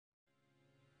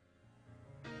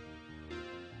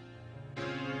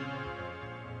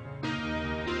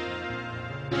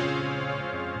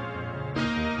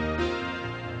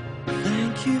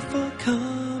Thank you for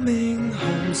coming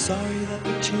home. Sorry that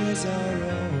the chairs are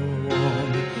all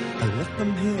warm. I left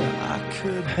them here, I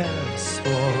could have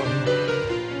sworn.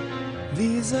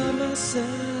 These are my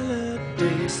salad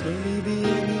days, slowly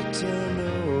being eaten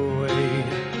away.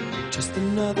 Just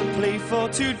another play for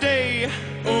today.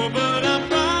 Oh, but I'm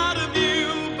proud of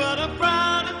you, but I'm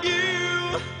proud of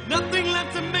you. Nothing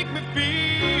left to make me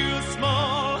feel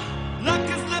small. Luck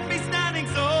has left me standing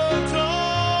so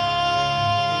tall.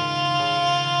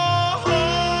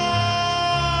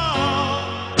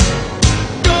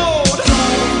 Gold,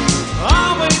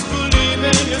 always believe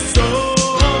in your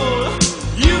soul.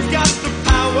 You've got the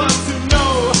power to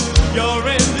know you're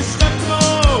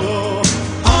indestructible.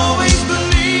 Always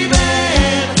believe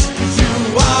it, 'cause you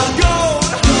are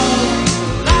gold.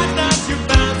 Like that you're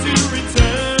bound to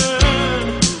return.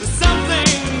 There's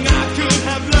something I could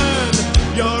have learned.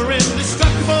 You're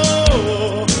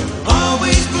indestructible.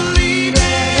 Always believe it.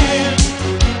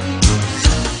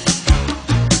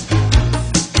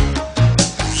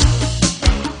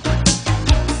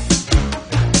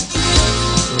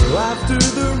 After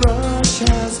the rush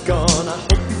has gone, I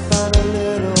hope you find a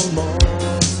little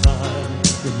more time.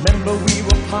 Remember we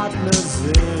were partners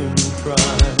in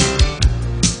crime.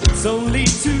 It's only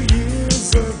 2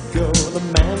 years ago, the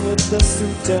man with the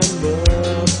suit and the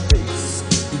face,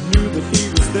 he knew that he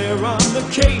was there on the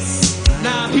case.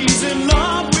 Now he's in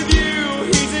love